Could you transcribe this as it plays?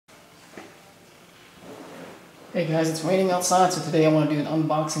Hey guys, it's raining outside, so today I want to do an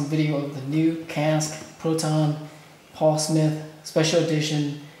unboxing video of the new Kask Protone Paul Smith Special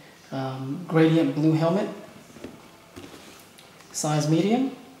Edition Gradient Blue Helmet, size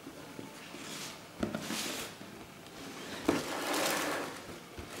medium.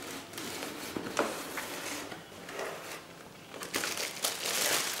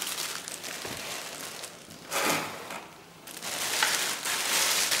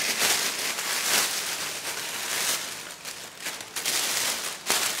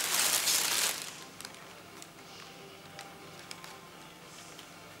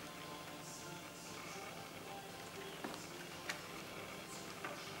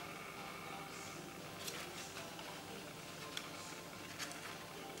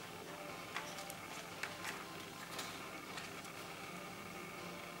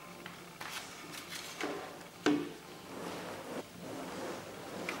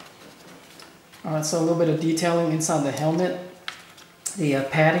 Alright, so a little bit of detailing inside the helmet. The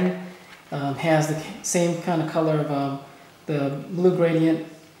padding has the same kind of color of the blue gradient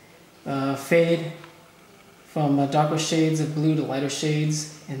fade from darker shades of blue to lighter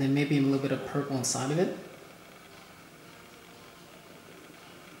shades, and then maybe a little bit of purple inside of it.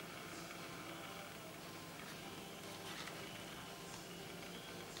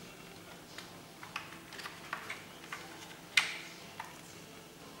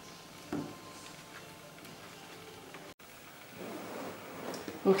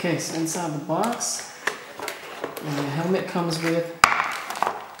 Okay, so inside the box, the helmet comes with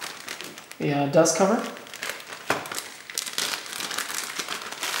a dust cover.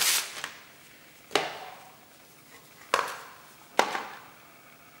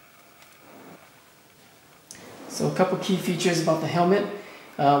 So a couple key features about the helmet.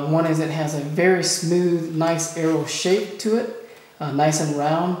 One is it has a very smooth, nice arrow shape to it, nice and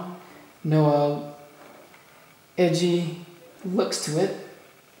round, no edgy looks to it.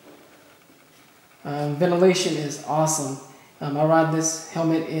 Ventilation is awesome. I ride this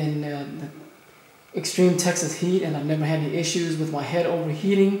helmet in the extreme Texas heat, and I've never had any issues with my head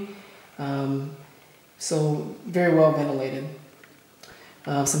overheating. So very well ventilated.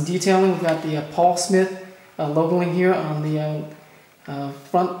 Some detailing, we've got the Paul Smith logoing here on the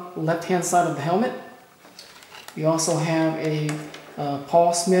front left-hand side of the helmet. We also have a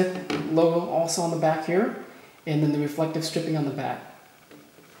Paul Smith logo also on the back here, and then the reflective stripping on the back.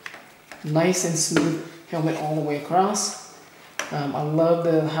 Nice and smooth helmet all the way across. I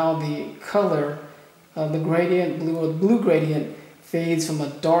love how the color of the gradient, blue gradient, fades from a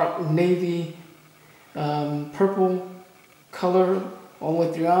dark navy purple color all the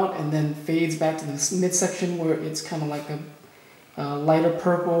way throughout, and then fades back to the midsection where it's kind of like a lighter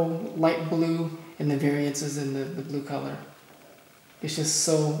purple, light blue, and the variance is in the blue color. It's just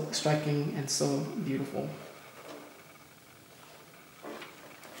so striking and so beautiful.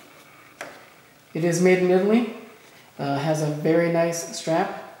 It is made in Italy. Has a very nice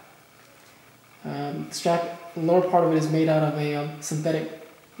strap. The lower part of it is made out of a synthetic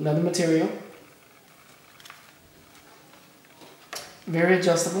leather material. Very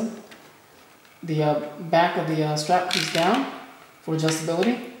adjustable. The back of the strap comes down for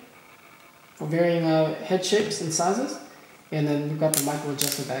adjustability, for varying head shapes and sizes. And then we've got the micro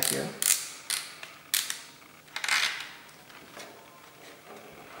adjuster back here.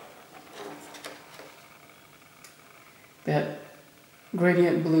 That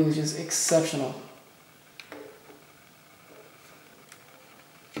gradient blue is just exceptional.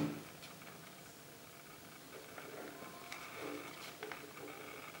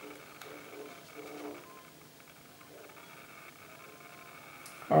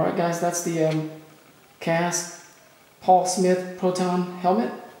 Alright guys, that's the Kask Paul Smith Protone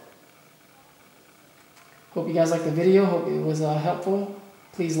helmet. Hope you guys liked the video. Hope it was helpful.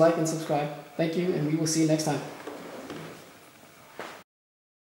 Please like and subscribe. Thank you, and we will see you next time.